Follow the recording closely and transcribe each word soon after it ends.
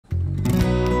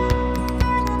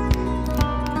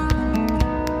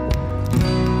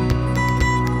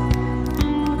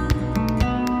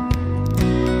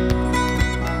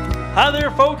Hi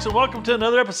there, folks, and welcome to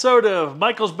another episode of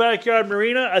Michael's Backyard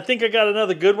Marina. I think I got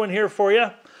another good one here for you.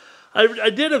 I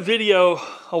did a video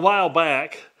a while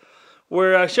back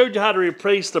where I showed you how to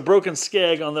replace the broken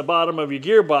skeg on the bottom of your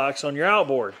gearbox on your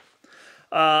outboard.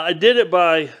 I did it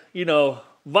by,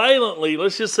 violently,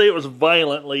 let's just say it was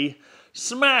violently,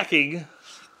 smacking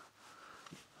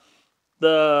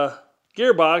the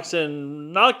gearbox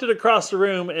and knocked it across the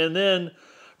room and then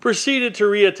proceeded to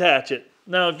reattach it.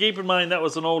 Now, keep in mind that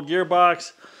was an old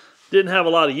gearbox, didn't have a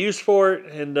lot of use for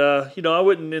it, and I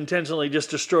wouldn't intentionally just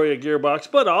destroy a gearbox,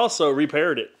 but I also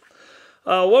repaired it.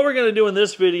 What we're going to do in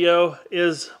this video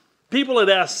is people had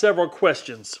asked several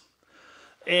questions,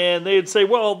 and they'd say,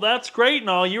 well, that's great and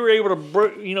all, you were able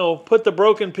to put the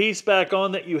broken piece back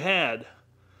on that you had.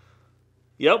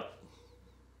 Yep.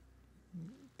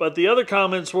 But the other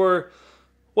comments were,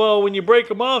 well, when you break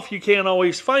them off, you can't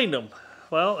always find them.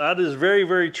 Well, that is very,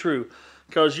 very true.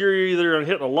 Because you're either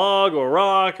hitting a log or a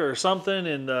rock or something,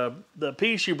 and the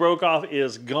piece you broke off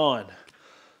is gone.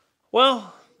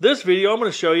 Well, this video I'm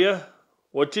going to show you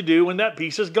what you do when that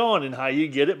piece is gone and how you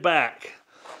get it back.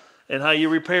 And how you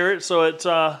repair it so it's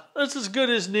as good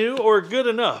as new or good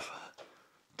enough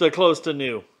to close to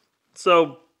new.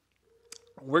 So,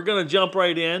 we're going to jump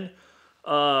right in.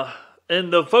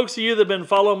 And the folks of you that have been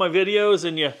following my videos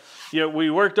and we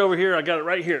worked over here, I got it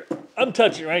right here. I'm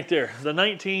touching right there. The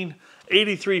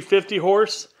 1983 50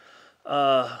 horse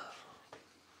Evinrude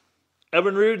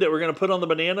that we're going to put on the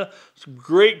Banana. Some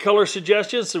great color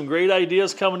suggestions, some great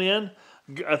ideas coming in.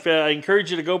 I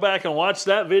encourage you to go back and watch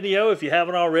that video if you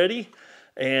haven't already.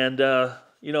 And,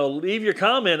 leave your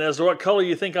comment as to what color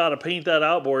you think I ought to paint that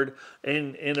outboard.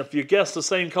 And if you guess the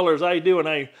same color as I do and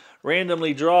I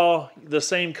randomly draw the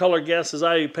same color guess as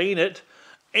I paint it,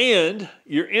 and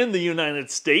you're in the United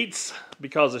States,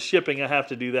 because of shipping I have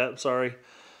to do that, I'm sorry.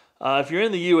 If you're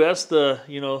in the U.S., the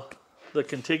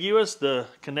contiguous, the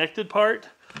connected part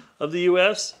of the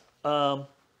U.S.,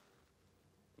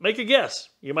 make a guess.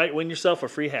 You might win yourself a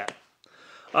free hat.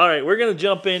 All right, we're going to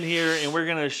jump in here and we're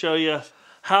going to show you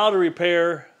how to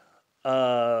repair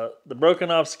the broken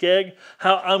off skeg,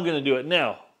 how I'm going to do it.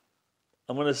 Now,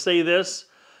 I'm going to say this,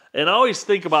 and I always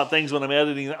think about things when I'm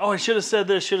editing. Oh, I should have said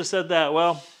this, should have said that.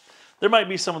 Well, there might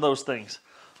be some of those things.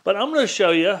 But I'm going to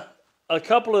show you a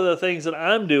couple of the things that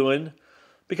I'm doing,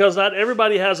 because not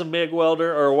everybody has a MIG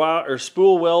welder or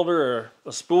spool welder or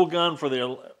a spool gun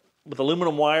with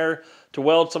aluminum wire to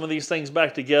weld some of these things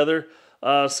back together.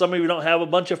 Some of you don't have a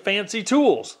bunch of fancy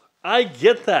tools. I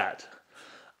get that.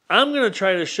 I'm going to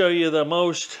try to show you the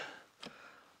most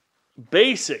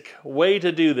basic way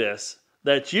to do this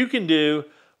that you can do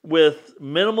with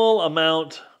minimal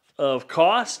amount of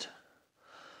cost.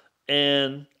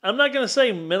 And I'm not going to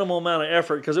say minimal amount of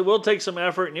effort, because it will take some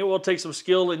effort and it will take some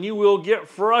skill and you will get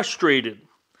frustrated.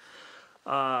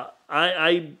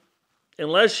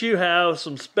 Unless you have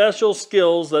some special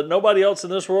skills that nobody else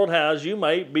in this world has, you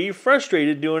might be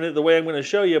frustrated doing it the way I'm going to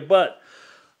show you. But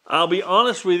I'll be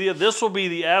honest with you, this will be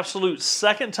the absolute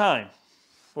second time.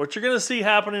 What you're going to see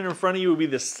happening in front of you will be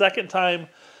the second time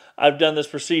I've done this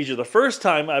procedure. The first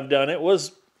time I've done it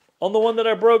was on the one that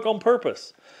I broke on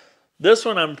purpose. This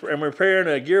one I'm repairing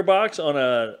a gearbox on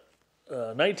a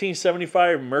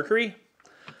 1975 Mercury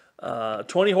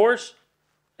 20 horse,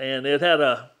 and it had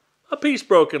a piece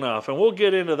broken off, and we'll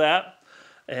get into that,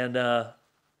 and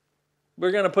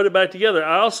we're going to put it back together.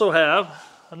 I also have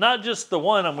not just the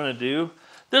one I'm going to do.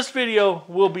 This video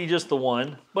will be just the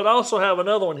one, but I also have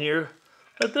another one here.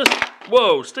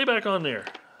 Whoa, stay back on there.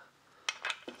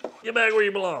 Get back where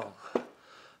you belong.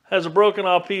 Has a broken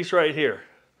off piece right here.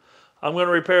 I'm going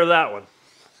to repair that one.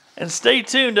 And stay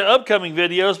tuned to upcoming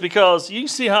videos, because you can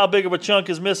see how big of a chunk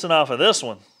is missing off of this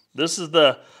one. This is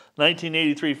the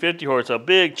 1983 50 horse. A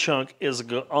big chunk is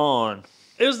gone.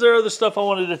 Is there other stuff I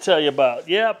wanted to tell you about?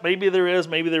 Yeah, maybe there is,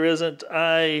 maybe there isn't.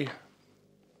 I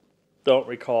don't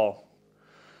recall.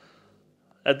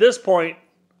 At this point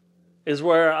is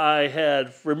where I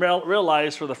had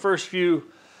realized for the first few,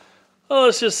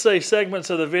 let's just say segments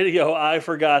of the video, I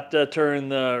forgot to turn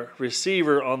the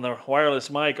receiver on the wireless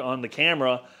mic on the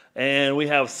camera, and we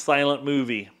have silent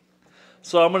movie.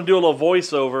 So I'm going to do a little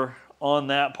voiceover on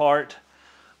that part,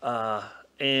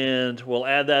 and we'll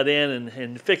add that in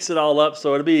and fix it all up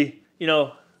so it'll be,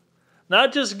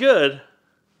 not just good,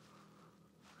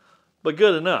 but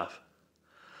good enough.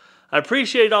 I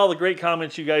appreciate all the great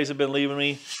comments you guys have been leaving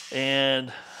me, and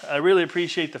I really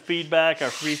appreciate the feedback. I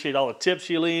appreciate all the tips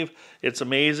you leave. It's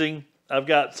amazing. I've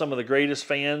got some of the greatest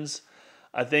fans,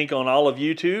 I think, on all of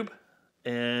YouTube,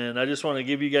 and I just want to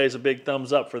give you guys a big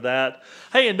thumbs up for that.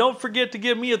 Hey, and don't forget to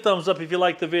give me a thumbs up if you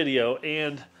like the video,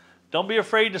 and don't be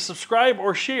afraid to subscribe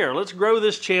or share. Let's grow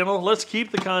this channel. Let's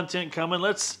keep the content coming.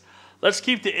 Let's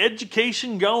keep the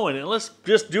education going, and let's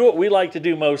just do what we like to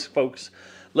do most, folks.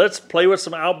 Let's play with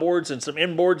some outboards and some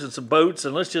inboards and some boats,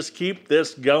 and let's just keep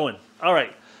this going. All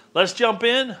right, let's jump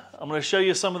in. I'm going to show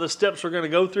you some of the steps we're going to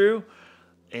go through,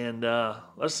 and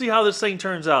let's see how this thing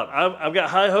turns out. I've got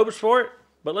high hopes for it,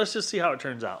 but let's just see how it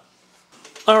turns out.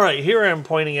 All right, here I'm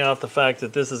pointing out the fact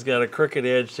that this has got a crooked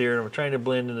edge here, and I'm trying to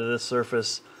blend into this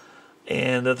surface,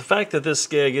 and the fact that this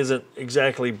skeg isn't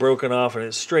exactly broken off and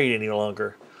it's straight any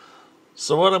longer.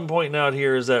 So what I'm pointing out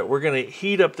here is that we're going to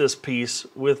heat up this piece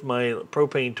with my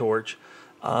propane torch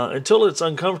until it's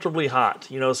uncomfortably hot,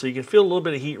 you know, so you can feel a little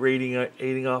bit of heat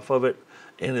radiating off of it,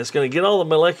 and it's going to get all the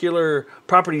molecular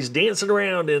properties dancing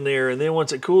around in there, and then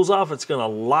once it cools off, it's going to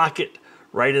lock it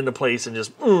right into place and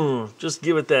just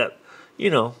give it that,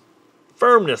 you know,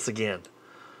 firmness again.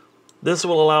 This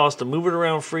will allow us to move it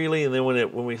around freely, and then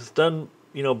when we're done,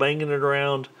 you know, banging it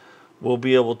around, we'll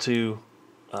be able to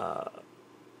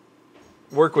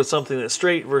work with something that's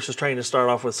straight versus trying to start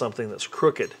off with something that's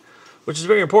crooked, which is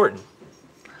very important.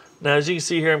 Now, as you can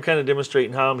see here, I'm kind of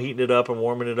demonstrating how I'm heating it up and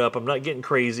warming it up. I'm not getting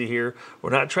crazy here. We're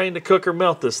not trying to cook or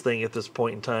melt this thing at this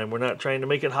point in time. We're not trying to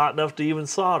make it hot enough to even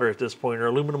solder at this point, or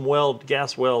aluminum weld,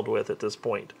 gas weld with at this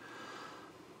point.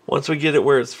 Once we get it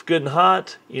where it's good and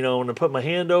hot, you know, I'm going to put my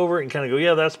hand over it and kind of go,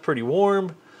 yeah, that's pretty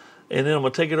warm. And then I'm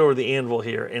going to take it over the anvil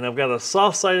here. And I've got a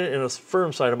soft side and a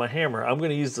firm side of my hammer. I'm going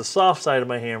to use the soft side of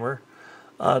my hammer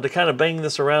to kind of bang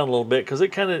this around a little bit, because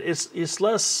it's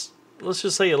less, let's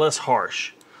just say, less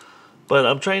harsh. But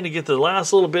I'm trying to get the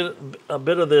last little bit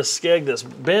of this skeg that's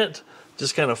bent,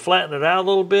 just kind of flatten it out a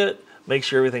little bit, make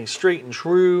sure everything's straight and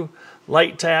true.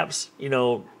 Light taps, you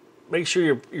know, make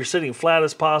sure you're sitting flat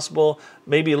as possible.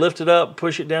 Maybe lift it up,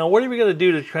 push it down, whatever you're going to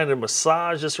do to kind of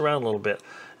massage this around a little bit.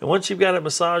 And once you've got it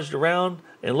massaged around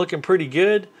and looking pretty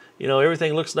good, you know,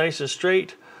 everything looks nice and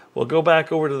straight, we'll go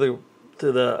back over to the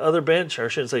other bench, or I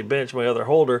shouldn't say bench, my other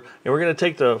holder, and we're going to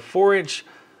take the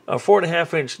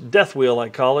 4.5 inch death wheel, I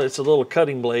call it. It's a little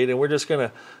cutting blade, and we're just going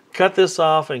to cut this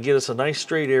off and get us a nice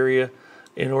straight area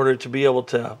in order to be able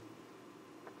to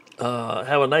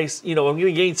have a nice, you know, I'm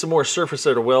going to gain some more surface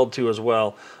there to weld to as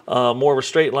well. More of a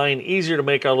straight line, easier to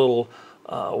make our little,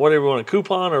 whatever we want, a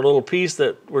coupon or a little piece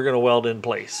that we're going to weld in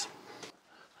place.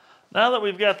 Now that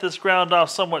we've got this ground off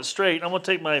somewhat straight, I'm going to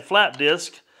take my flat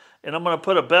disc and I'm going to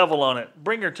put a bevel on it,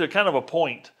 bring her to kind of a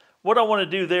point. What I want to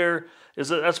do there is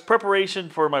that's preparation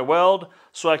for my weld,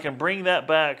 so I can bring that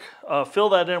back, fill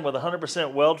that in with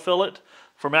 100% weld fillet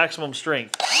for maximum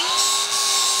strength.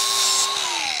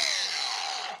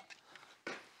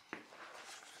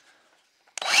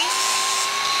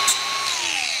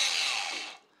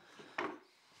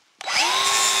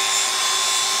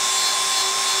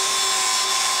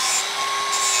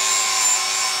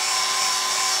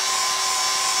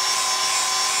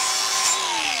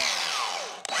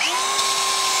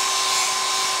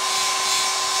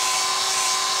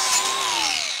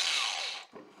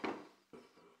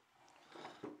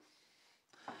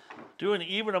 Do an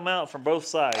even amount from both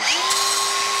sides.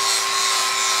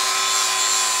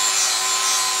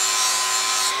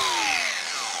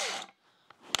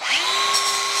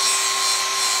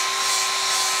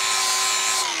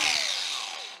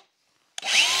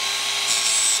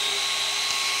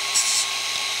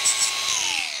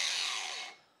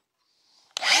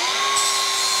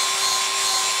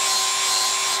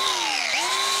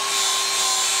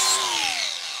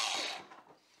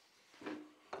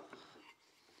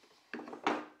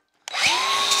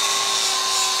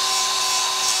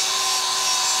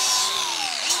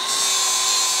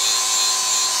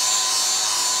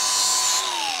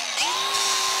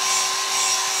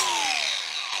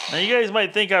 Now you guys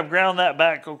might think I've ground that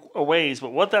back a ways,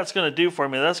 but what that's going to do for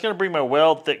me, that's going to bring my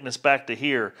weld thickness back to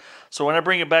here. So when I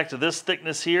bring it back to this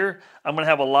thickness here, I'm going to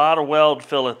have a lot of weld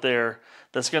fillet there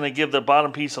that's going to give the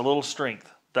bottom piece a little strength.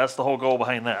 That's the whole goal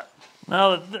behind that.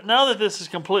 Now that this is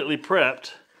completely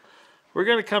prepped, we're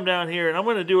going to come down here and I'm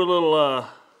going to do a little,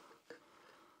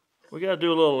 we got to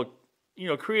do a little, you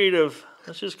know, creative,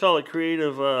 let's just call it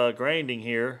creative grinding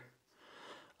here.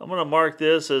 I'm going to mark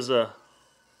this as a,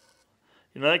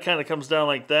 you know, that kind of comes down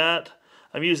like that.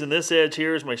 I'm using this edge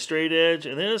here as my straight edge,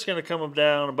 and then it's going to come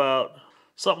down about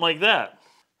something like that.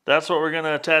 That's what we're going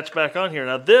to attach back on here.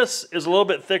 Now this is a little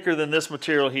bit thicker than this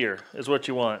material here, is what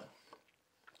you want.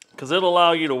 Because it'll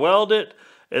allow you to weld it,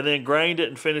 and then grind it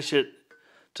and finish it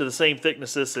to the same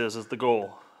thickness this is the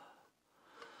goal.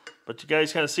 But you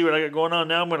guys kind of see what I got going on.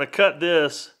 Now I'm going to cut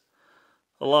this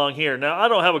along here. Now I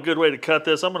don't have a good way to cut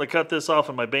this. I'm going to cut this off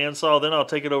in my bandsaw, then I'll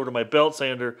take it over to my belt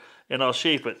sander and I'll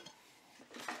shape it.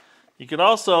 You could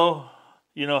also,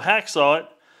 you know, hacksaw it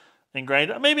and grind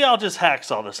it. Maybe I'll just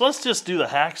hacksaw this. Let's just do the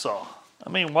hacksaw. I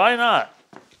mean, why not?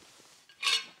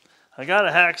 I got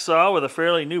a hacksaw with a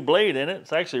fairly new blade in it.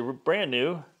 It's actually brand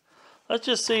new. Let's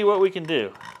just see what we can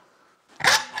do.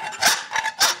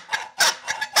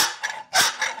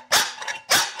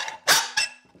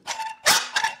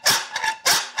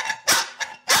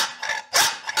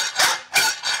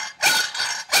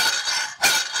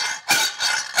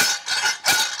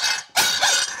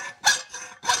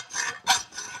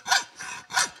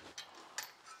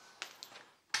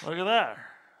 Look at that.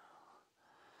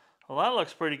 Well, that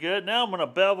looks pretty good. Now I'm going to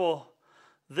bevel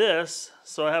this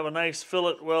so I have a nice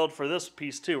fillet weld for this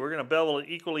piece too. We're going to bevel it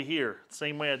equally here,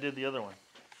 same way I did the other one.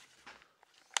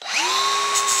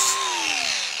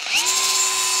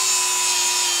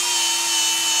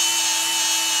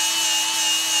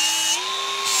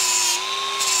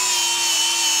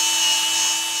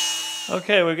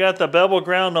 Okay, we got the bevel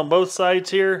ground on both sides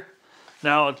here.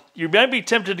 Now, you might be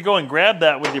tempted to go and grab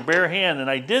that with your bare hand, and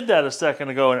I did that a second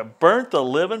ago, and it burnt the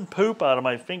living poop out of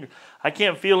my finger. I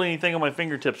can't feel anything on my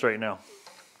fingertips right now.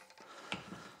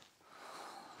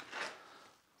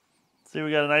 See,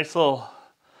 we got a nice little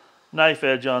knife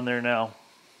edge on there now.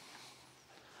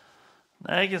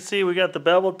 Now you can see we got the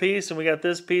beveled piece, and we got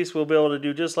this piece we'll be able to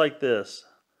do just like this.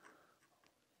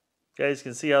 You guys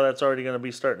can see how that's already going to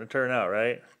be starting to turn out,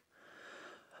 right?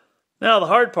 Now the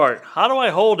hard part, how do I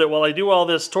hold it while I do all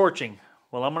this torching?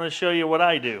 Well, I'm going to show you what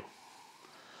I do.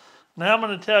 Now I'm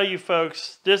going to tell you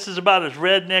folks, this is about as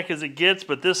redneck as it gets,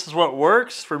 but this is what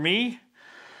works for me.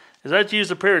 Is I have to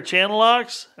use a pair of channel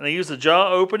locks, and I use the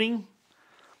jaw opening,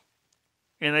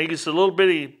 and I use a little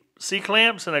bitty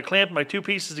C-clamps, and I clamp my two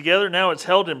pieces together. Now it's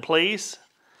held in place,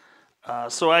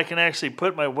 so I can actually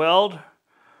put my weld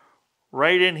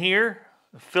right in here,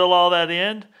 fill all that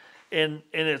in. And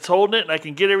it's holding it, and I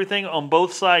can get everything on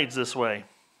both sides this way.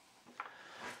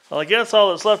 Well, I guess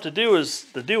all that's left to do is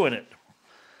the doing it.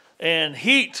 And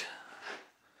heat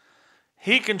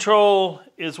control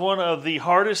is one of the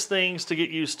hardest things to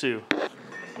get used to.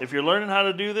 If you're learning how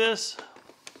to do this,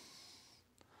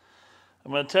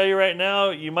 I'm going to tell you right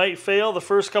now, you might fail the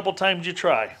first couple times you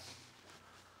try.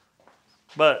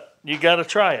 But you got to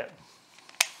try it.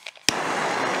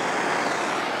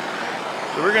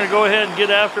 So we're going to go ahead and get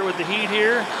after it with the heat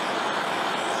here.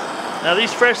 Now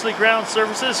these freshly ground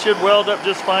surfaces should weld up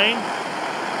just fine.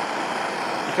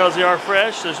 Because they are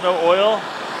fresh, there's no oil.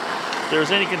 If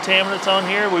there's any contaminants on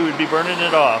here, we would be burning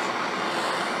it off.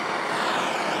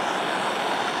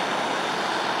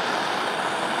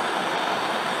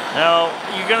 Now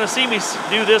you're going to see me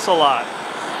do this a lot.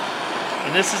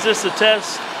 And this is just to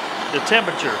test the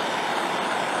temperature.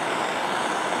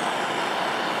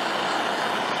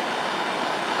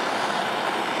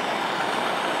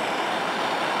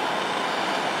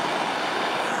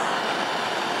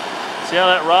 See how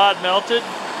that rod melted?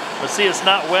 But see, it's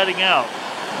not wetting out.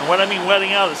 And what I mean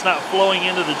wetting out, it's not flowing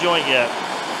into the joint yet.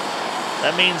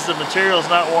 That means the material's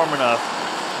not warm enough.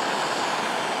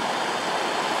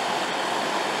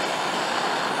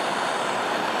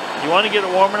 You want to get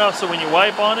it warm enough so when you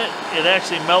wipe on it, it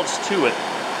actually melts to it.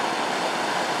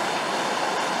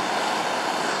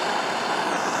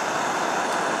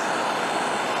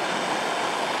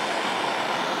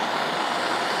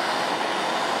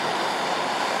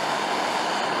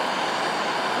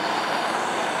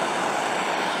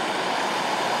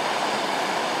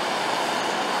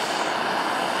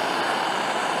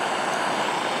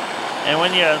 And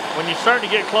when you start to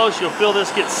get close, you'll feel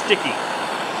this get sticky.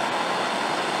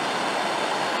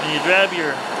 When you grab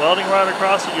your welding rod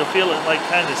across it, you'll feel it like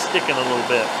kind of sticking a little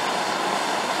bit.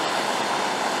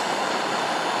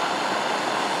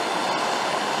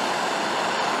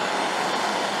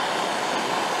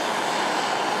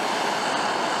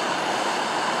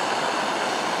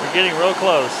 We're getting real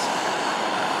close.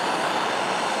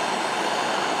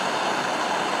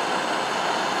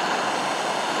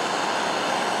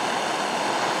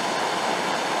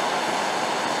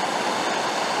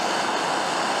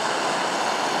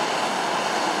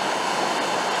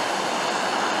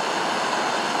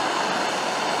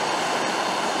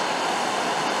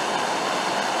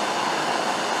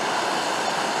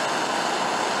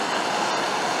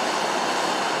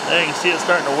 There you can see it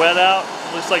starting to wet out.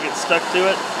 Looks like it's stuck to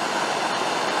it.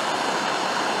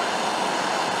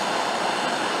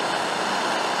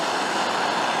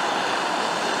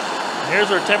 And here's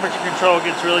where temperature control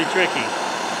gets really tricky.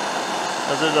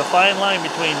 Because there's a fine line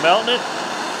between melting it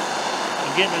and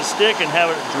getting it to stick and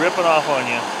having it dripping off on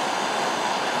you.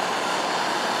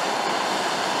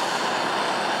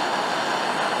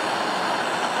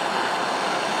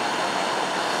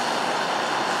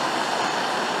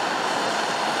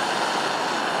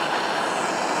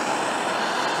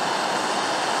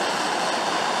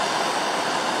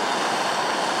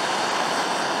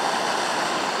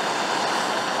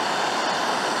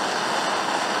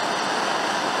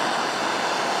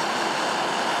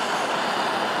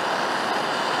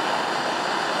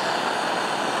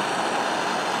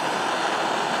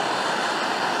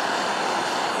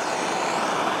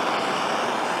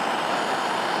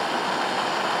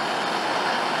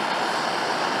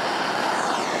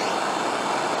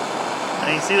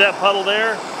 You see that puddle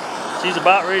there? She's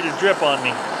about ready to drip on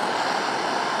me.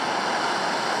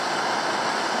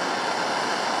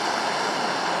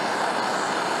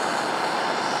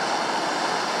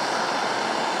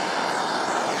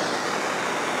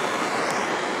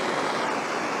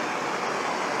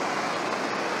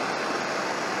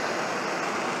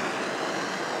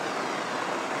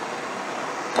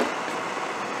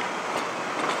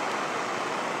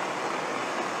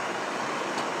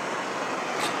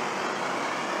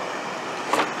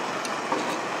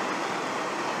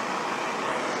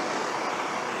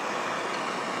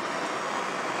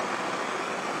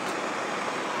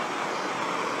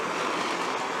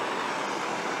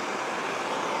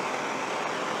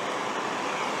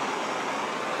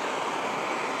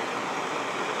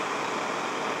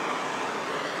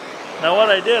 Now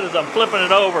what I did is I'm flipping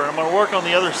it over. I'm going to work on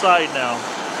the other side now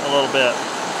a little bit.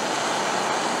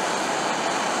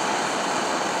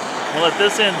 I'll let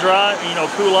this end dry,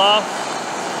 cool off.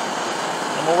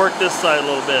 I'm going to work this side a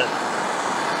little bit.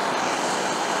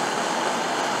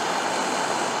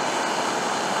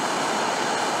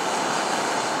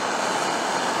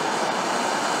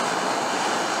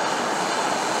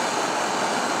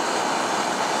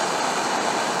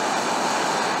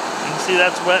 See,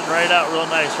 that's wetting right out real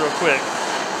nice, real quick.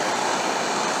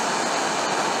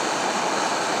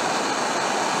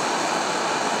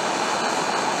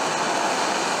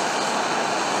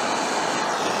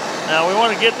 Now we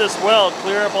want to get this weld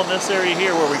clear up on this area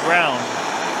here where we ground.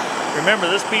 Remember,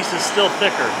 this piece is still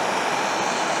thicker.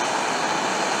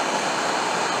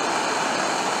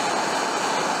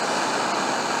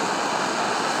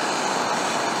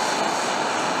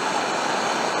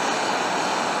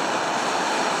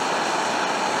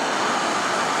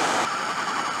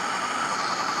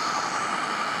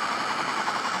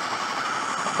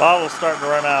 Bottle's starting to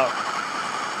run out.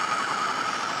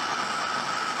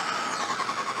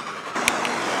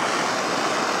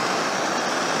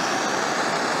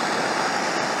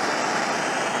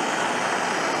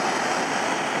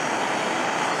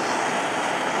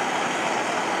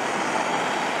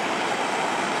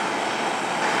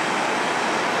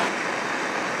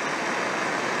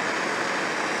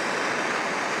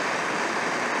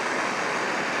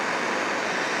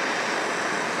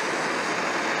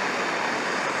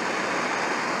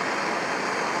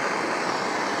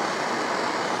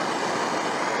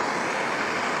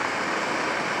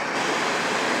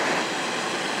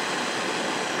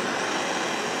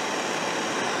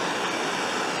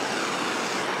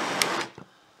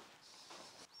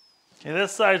 Okay,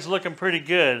 this side's looking pretty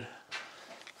good.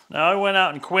 Now I went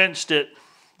out and quenched it,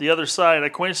 the other side. I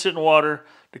quenched it in water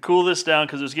to cool this down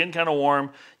because it was getting kind of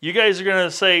warm. You guys are going to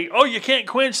say, oh, you can't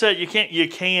quench that. You can't. You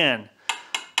can.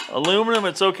 Aluminum,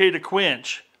 it's okay to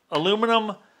quench.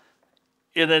 Aluminum,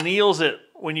 it anneals it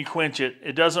when you quench it.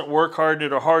 It doesn't work harden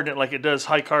it or harden it like it does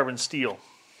high carbon steel.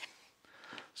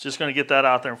 It's just going to get that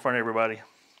out there in front of everybody.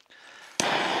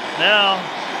 Now,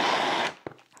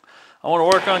 I want to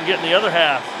work on getting the other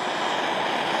half.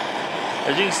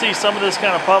 As you can see, some of this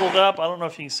kind of puddled up. I don't know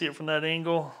if you can see it from that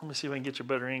angle. Let me see if I can get you a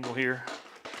better angle here.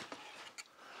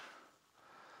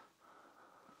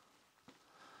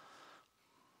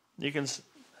 You can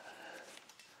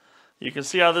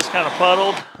see how this kind of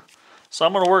puddled. So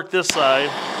I'm going to work this side.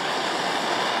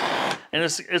 And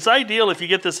it's ideal if you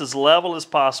get this as level as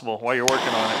possible while you're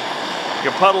working on it.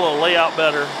 Your puddle will lay out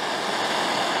better.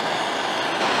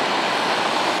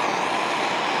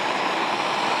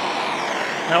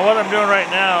 Now what I'm doing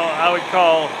right now, I would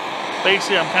call,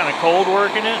 basically I'm kind of cold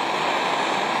working it,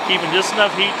 keeping just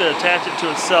enough heat to attach it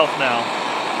to itself now,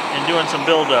 and doing some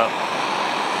buildup.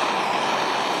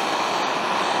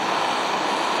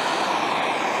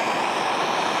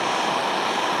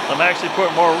 I'm actually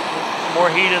putting more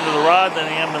heat into the rod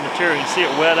than I am the material. You can see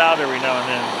it wet out every now and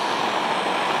then.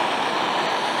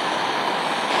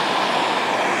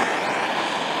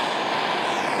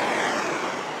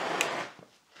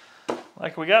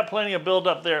 Like we got plenty of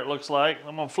buildup there, it looks like.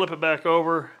 I'm going to flip it back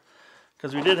over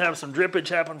because we did have some drippage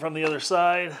happen from the other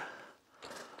side.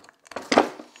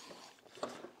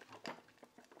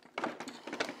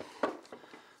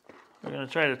 We're going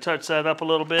to try to touch that up a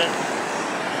little bit.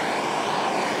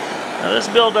 Now this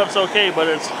buildup's okay, but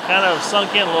it's kind of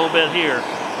sunk in a little bit here.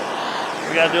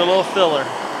 We got to do a little filler.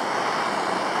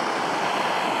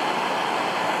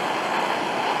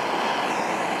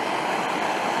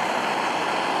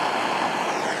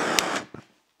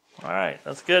 Alright,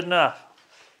 that's good enough.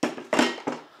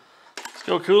 Let's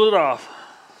go cool it off.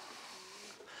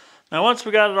 Now once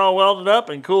we got it all welded up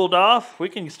and cooled off, we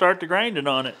can start the grinding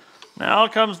on it. Now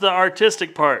comes the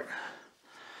artistic part.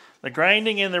 The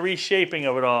grinding and the reshaping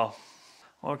of it all.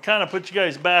 I'll kind of put you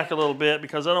guys back a little bit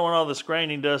because I don't want all this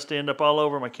grinding dust to end up all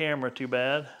over my camera too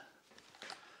bad.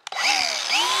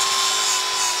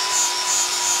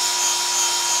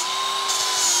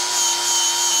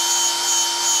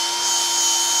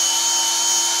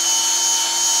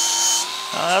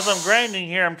 As I'm grinding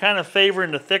here, I'm kind of favoring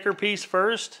the thicker piece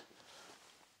first.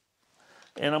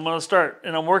 And I'm going to start,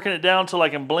 and I'm working it down till I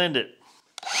can blend it.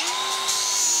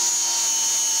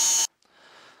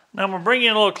 Now I'm going to bring you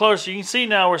in a little closer. You can see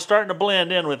now we're starting to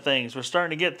blend in with things. We're starting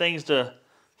to get things to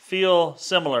feel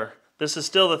similar. This is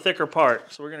still the thicker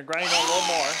part. So we're going to grind on a little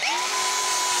more.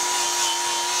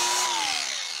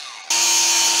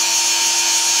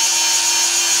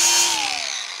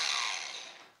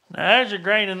 Now as you're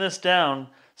grinding this down,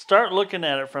 start looking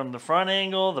at it from the front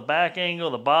angle, the back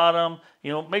angle, the bottom.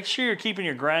 You know, make sure you're keeping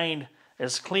your grind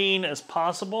as clean as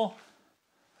possible.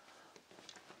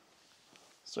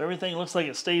 So everything looks like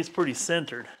it stays pretty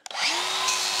centered.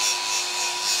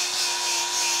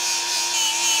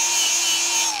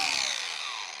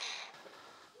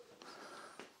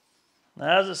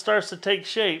 Now as it starts to take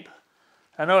shape,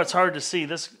 I know it's hard to see.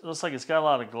 This looks like it's got a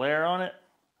lot of glare on it.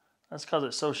 That's because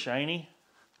it's so shiny.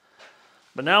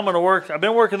 But now I'm going to work, I've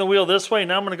been working the wheel this way,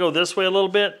 now I'm going to go this way a little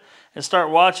bit and start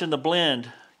watching the blend.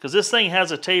 Because this thing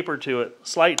has a taper to it,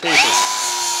 slight taper.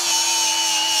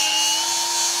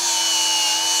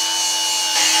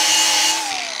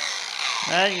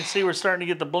 Now you can see we're starting to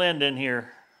get the blend in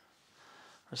here.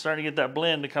 We're starting to get that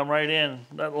blend to come right in.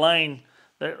 That line,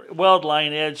 that weld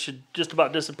line edge should just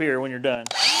about disappear when you're done.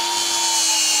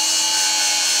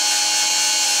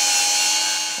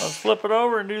 Let's flip it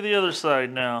over and do the other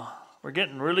side now. We're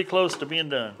getting really close to being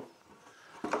done.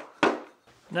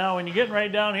 Now when you're getting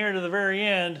right down here to the very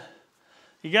end,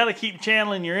 you got to keep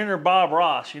channeling your inner Bob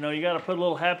Ross. You know, you got to put a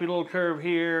little happy little curve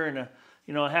here and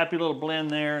a happy little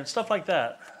blend there and stuff like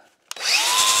that.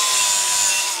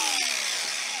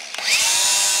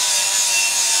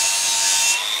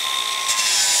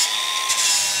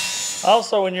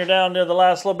 Also, when you're down to the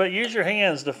last little bit, use your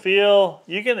hands to feel.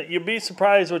 You'll be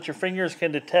surprised what your fingers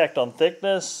can detect on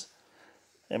thickness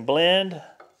and blend.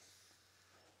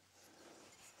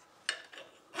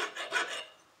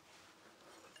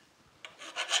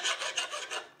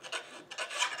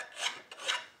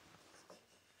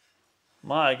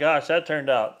 My gosh, that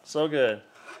turned out so good.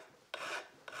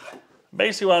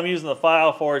 Basically what I'm using the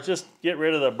file for is just get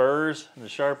rid of the burrs and the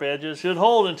sharp edges. Should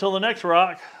hold until the next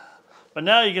rock. But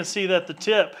now you can see that the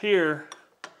tip here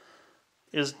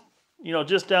is,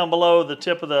 just down below the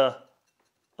tip of the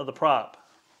prop.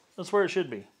 That's where it should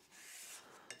be.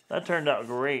 That turned out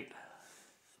great.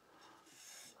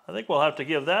 I think we'll have to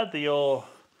give that the old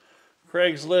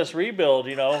Craigslist rebuild,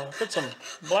 put some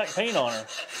black paint on her.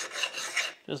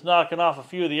 Just knocking off a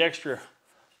few of the extra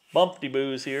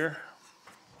bumpty-boos here.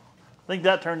 I think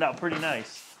that turned out pretty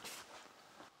nice.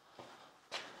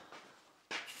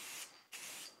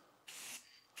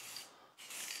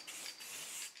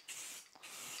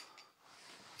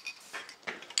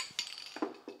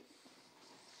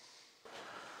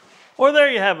 Well,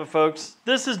 there you have it, folks.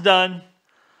 This is done.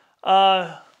 Some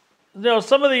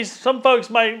folks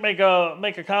might make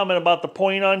a comment about the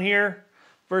point on here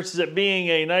versus it being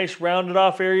a nice rounded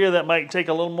off area that might take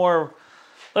a little more,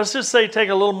 let's just say take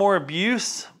a little more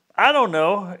abuse. I don't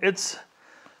know. It's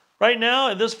right now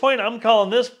at this point, I'm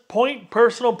calling this point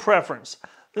personal preference.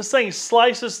 This thing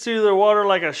slices through the water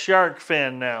like a shark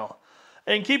fin now.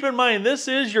 And keep in mind, this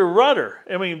is your rudder.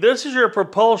 I mean, this is your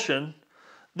propulsion.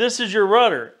 This is your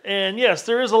rudder. And yes,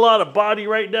 there is a lot of body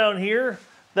right down here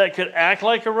that could act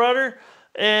like a rudder.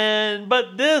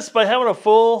 But this, by having a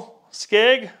full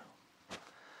Skeg,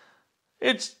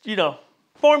 it's,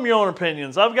 form your own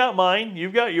opinions. I've got mine,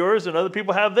 you've got yours, and other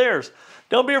people have theirs.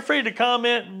 Don't be afraid to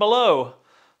comment below.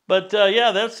 But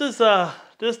yeah, that's just,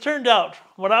 this turned out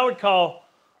what I would call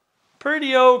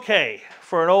pretty okay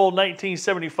for an old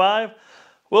 1975.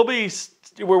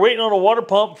 We're waiting on a water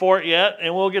pump for it yet,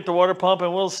 and we'll get the water pump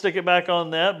and we'll stick it back on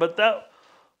that. But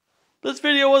this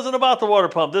video wasn't about the water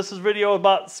pump. This is a video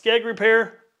about Skeg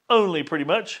repair only, pretty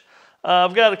much.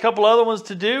 I've got a couple other ones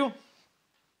to do.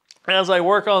 As I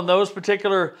work on those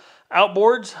particular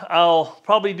outboards, I'll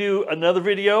probably do another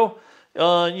video,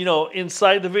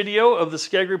 inside the video of the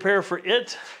Skeg repair for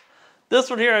it. This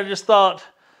one here I just thought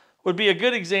would be a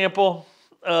good example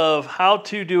of how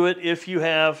to do it if you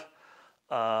have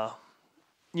the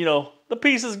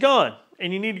piece is gone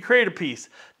and you need to create a piece.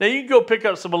 Now you can go pick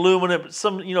up some aluminum.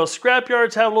 Some, scrap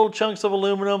yards have little chunks of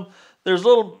aluminum. There's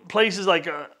little places like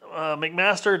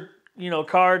McMaster,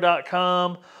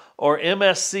 car.com or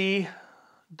MSC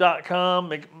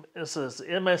This is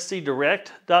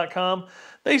mscdirect.com.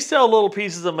 They sell little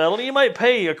pieces of metal. You might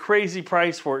pay a crazy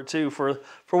price for it too, for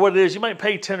what it is. You might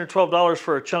pay $10 or $12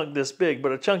 for a chunk this big,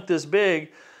 but a chunk this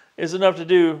big is enough to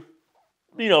do,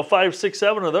 you know, 5, 6,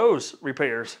 7 of those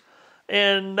repairs.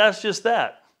 And that's just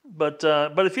that. But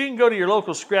if you can go to your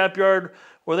local scrapyard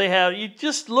where they have, you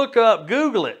just look up,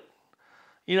 Google it.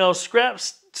 You know, scrap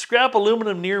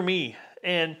aluminum near me.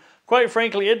 And quite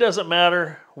frankly, it doesn't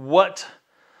matter what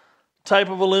type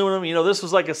of aluminum. You know, this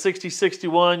was like a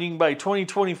 6061. You can buy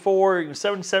 2024, you can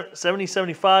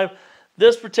 7075.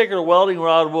 This particular welding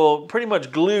rod will pretty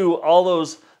much glue all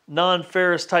those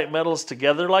non-ferrous type metals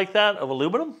together like that of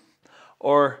aluminum,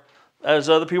 or as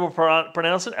other people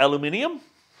pronounce it, aluminium.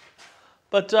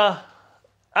 But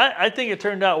I think it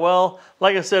turned out well.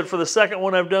 Like I said, for the second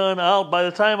one I've done, by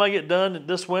the time I get done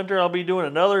this winter, I'll be doing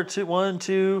another 1,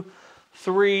 2,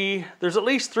 3. There's at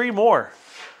least 3 more.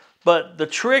 But the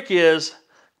trick is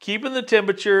keeping the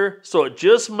temperature so it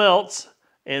just melts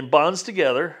and bonds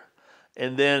together.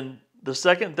 And then the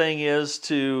second thing is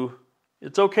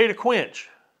it's okay to quench.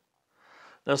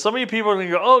 Now some of you people are going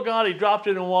to go, oh God, he dropped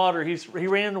it in water. He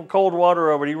ran cold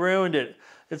water over it. He ruined it.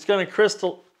 It's going to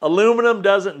crystal. Aluminum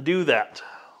doesn't do that.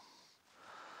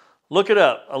 Look it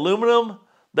up. Aluminum,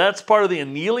 that's part of the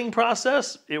annealing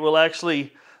process. It will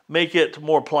actually make it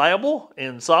more pliable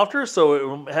and softer, so it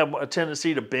will have a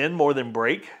tendency to bend more than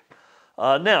break.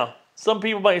 Now, some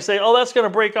people might say, oh, that's going to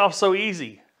break off so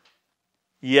easy.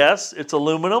 Yes, it's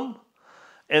aluminum,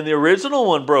 and the original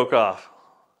one broke off.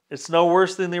 It's no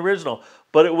worse than the original,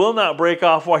 but it will not break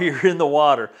off while you're in the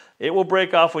water. It will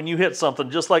break off when you hit something,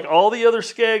 just like all the other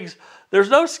Skegs. There's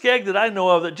no Skeg that I know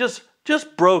of that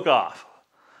just broke off.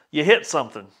 You hit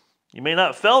something. You may not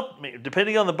have felt,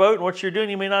 depending on the boat and what you're doing,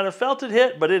 you may not have felt it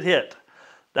hit, but it hit.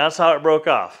 That's how it broke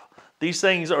off. These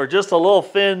things are just a little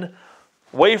thin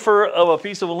wafer of a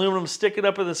piece of aluminum sticking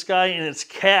up in the sky, and it's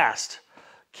cast.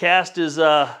 Cast is,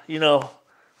 you know,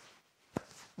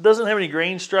 doesn't have any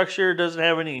grain structure, doesn't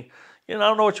have any, you know, I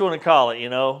don't know what you want to call it, you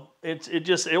know.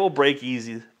 It will break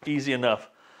easy enough.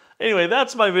 Anyway,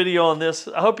 that's my video on this.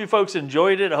 I hope you folks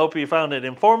enjoyed it. I hope you found it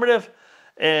informative.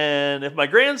 And if my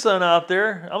grandson out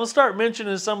there, I'm gonna start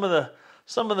mentioning some of the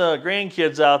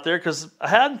grandkids out there, because a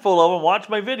handful of them watch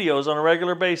my videos on a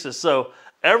regular basis. So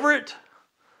Everett,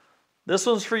 this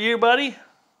one's for you, buddy.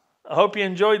 I hope you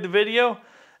enjoyed the video,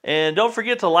 and don't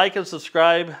forget to like and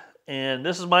subscribe. And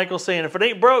this is Michael saying, if it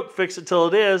ain't broke, fix it till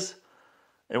it is.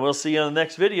 And we'll see you on the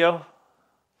next video.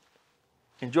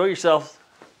 Enjoy yourself.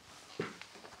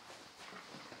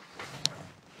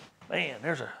 Man,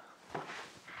 there's a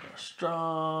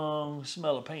strong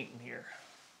smell of paint in here.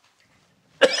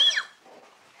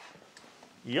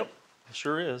 Yep, it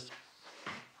sure is.